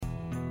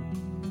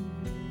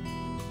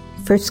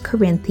1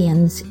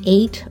 Corinthians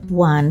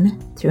 8:1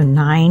 through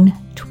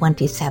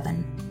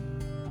 9:27.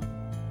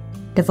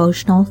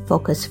 Devotional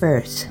focus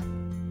verse.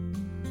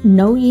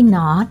 Know ye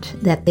not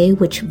that they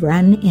which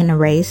run in a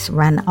race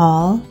run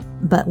all,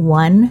 but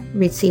one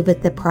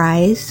receiveth the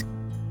prize?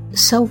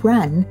 So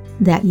run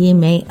that ye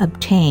may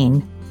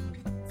obtain.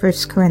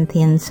 1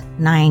 Corinthians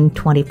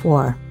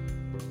 9:24.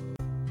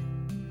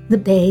 The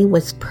day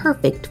was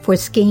perfect for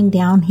skiing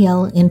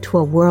downhill into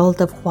a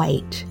world of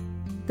white.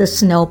 The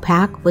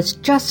snowpack was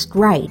just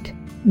right,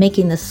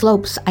 making the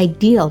slopes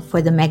ideal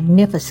for the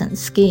magnificent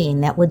skiing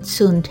that would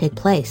soon take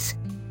place.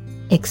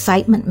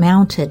 Excitement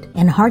mounted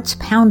and hearts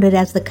pounded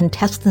as the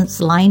contestants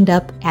lined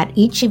up at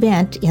each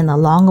event in the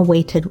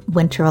long-awaited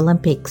Winter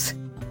Olympics.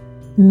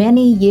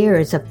 Many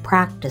years of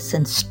practice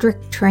and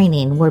strict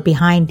training were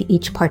behind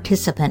each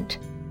participant.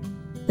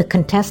 The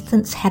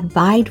contestants had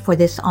vied for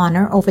this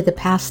honor over the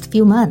past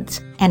few months,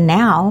 and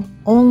now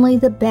only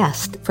the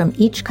best from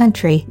each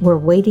country were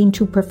waiting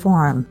to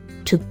perform,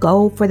 to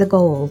go for the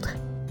gold.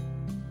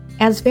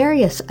 As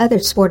various other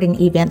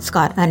sporting events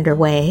got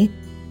underway,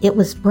 it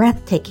was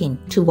breathtaking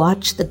to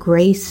watch the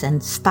grace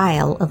and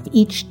style of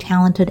each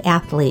talented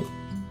athlete.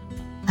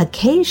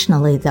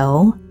 Occasionally,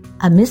 though,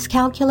 a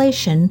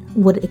miscalculation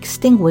would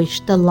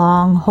extinguish the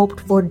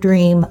long-hoped-for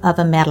dream of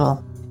a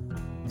medal.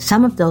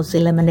 Some of those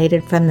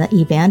eliminated from the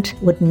event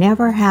would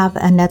never have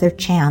another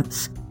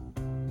chance.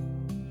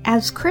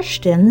 As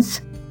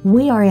Christians,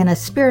 we are in a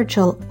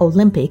spiritual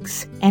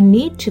Olympics and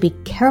need to be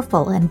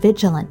careful and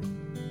vigilant.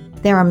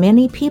 There are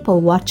many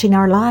people watching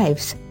our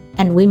lives,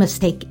 and we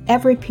must take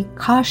every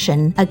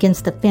precaution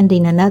against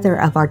offending another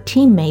of our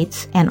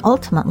teammates and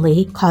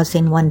ultimately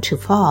causing one to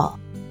fall.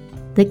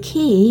 The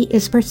key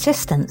is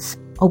persistence,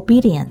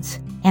 obedience,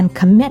 and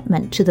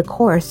commitment to the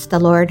course the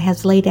Lord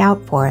has laid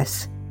out for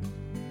us.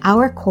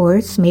 Our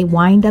course may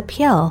wind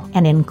uphill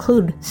and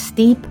include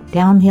steep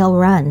downhill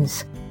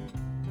runs.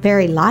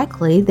 Very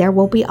likely there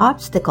will be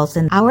obstacles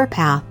in our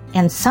path,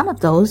 and some of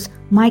those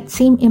might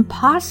seem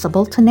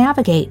impossible to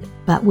navigate,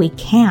 but we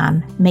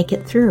can make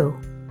it through.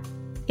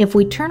 If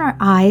we turn our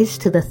eyes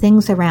to the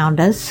things around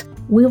us,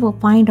 we will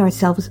find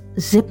ourselves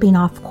zipping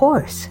off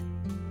course.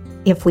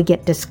 If we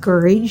get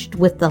discouraged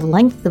with the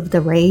length of the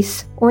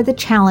race or the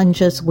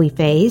challenges we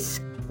face,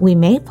 we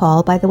may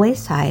fall by the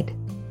wayside.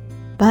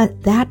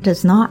 But that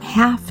does not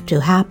have to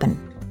happen.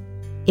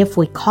 If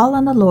we call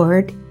on the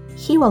Lord,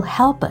 He will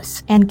help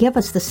us and give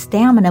us the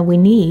stamina we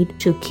need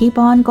to keep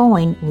on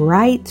going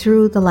right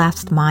through the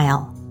last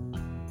mile.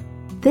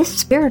 This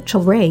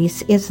spiritual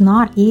race is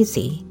not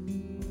easy.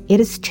 It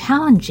is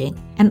challenging,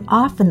 and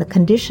often the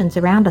conditions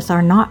around us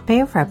are not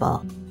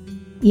favorable.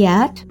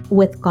 Yet,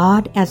 with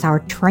God as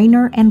our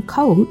trainer and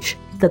coach,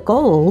 the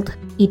gold,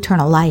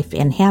 eternal life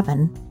in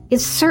heaven,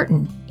 is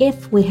certain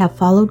if we have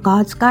followed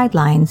God's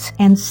guidelines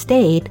and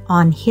stayed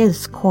on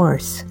His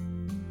course.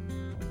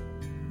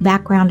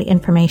 Background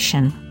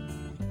information.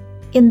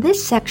 In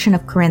this section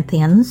of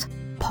Corinthians,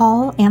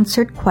 Paul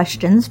answered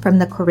questions from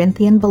the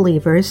Corinthian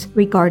believers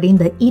regarding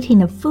the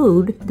eating of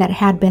food that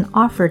had been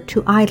offered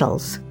to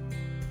idols.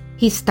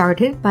 He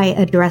started by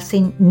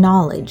addressing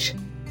knowledge.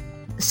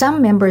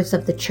 Some members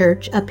of the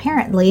church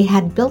apparently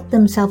had built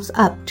themselves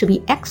up to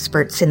be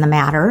experts in the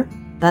matter,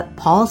 but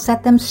Paul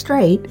set them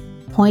straight,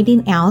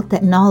 pointing out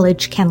that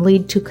knowledge can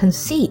lead to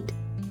conceit,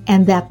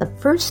 and that the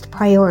first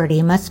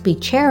priority must be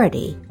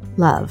charity,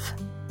 love.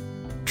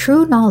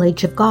 True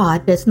knowledge of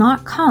God does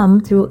not come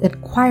through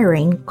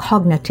acquiring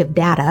cognitive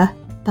data,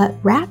 but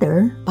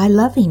rather by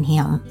loving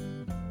Him.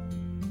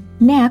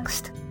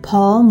 Next,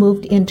 Paul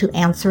moved into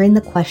answering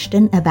the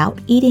question about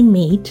eating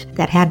meat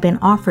that had been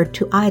offered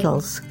to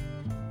idols.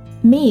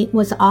 Meat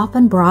was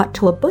often brought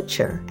to a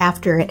butcher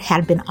after it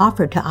had been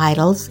offered to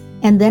idols,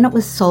 and then it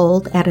was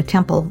sold at a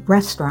temple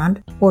restaurant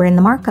or in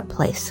the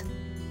marketplace.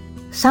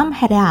 Some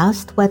had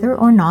asked whether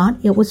or not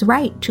it was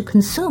right to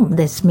consume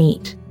this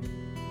meat.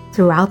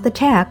 Throughout the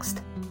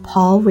text,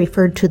 Paul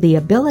referred to the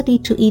ability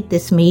to eat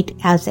this meat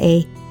as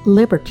a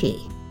liberty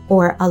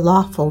or a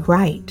lawful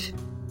right.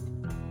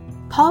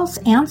 Paul's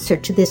answer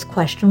to this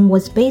question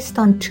was based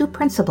on two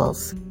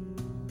principles,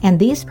 and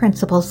these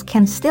principles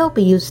can still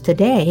be used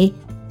today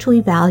to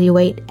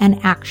evaluate an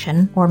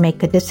action or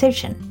make a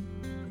decision.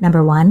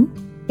 Number one,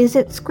 is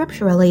it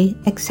scripturally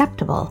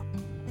acceptable?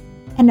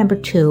 And number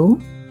two,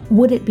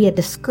 would it be a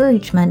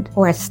discouragement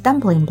or a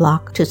stumbling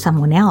block to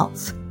someone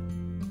else?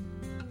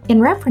 In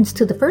reference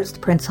to the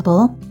first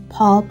principle,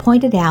 Paul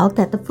pointed out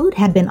that the food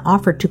had been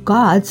offered to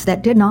gods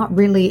that did not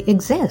really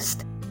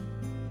exist.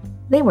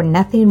 They were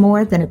nothing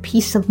more than a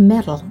piece of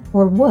metal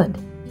or wood.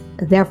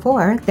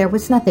 Therefore, there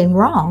was nothing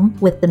wrong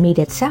with the meat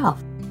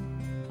itself.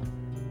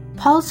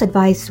 Paul's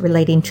advice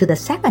relating to the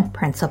second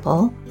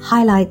principle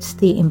highlights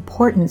the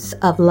importance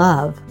of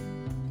love.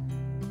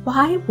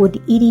 Why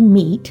would eating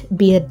meat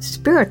be a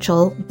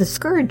spiritual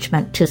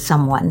discouragement to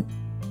someone?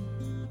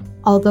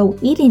 Although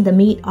eating the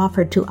meat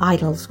offered to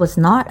idols was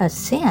not a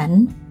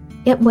sin,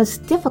 it was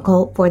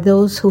difficult for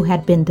those who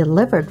had been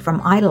delivered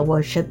from idol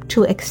worship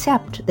to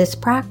accept this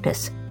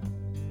practice.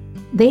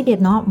 They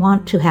did not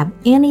want to have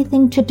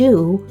anything to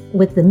do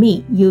with the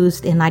meat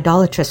used in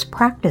idolatrous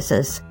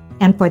practices,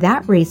 and for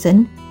that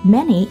reason,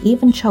 many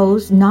even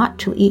chose not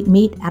to eat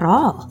meat at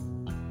all.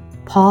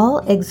 Paul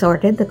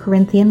exhorted the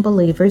Corinthian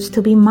believers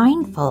to be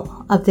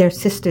mindful of their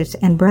sisters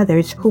and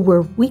brothers who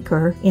were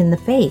weaker in the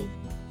faith.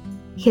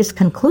 His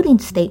concluding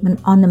statement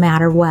on the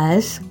matter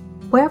was,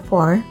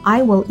 "Wherefore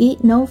I will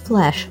eat no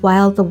flesh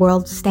while the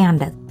world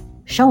standeth,"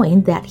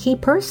 showing that he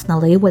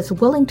personally was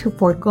willing to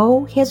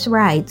forego his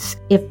rights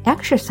if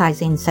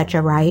exercising such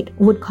a right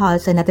would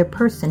cause another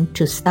person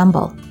to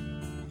stumble.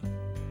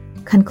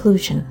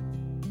 Conclusion.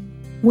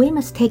 We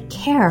must take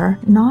care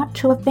not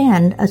to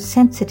offend a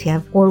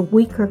sensitive or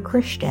weaker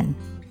Christian,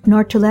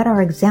 nor to let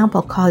our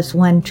example cause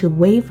one to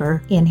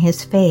waver in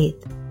his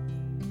faith.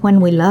 When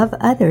we love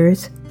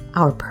others,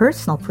 our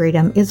personal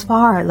freedom is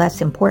far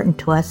less important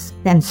to us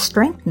than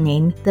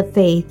strengthening the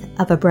faith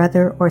of a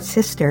brother or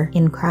sister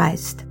in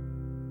Christ.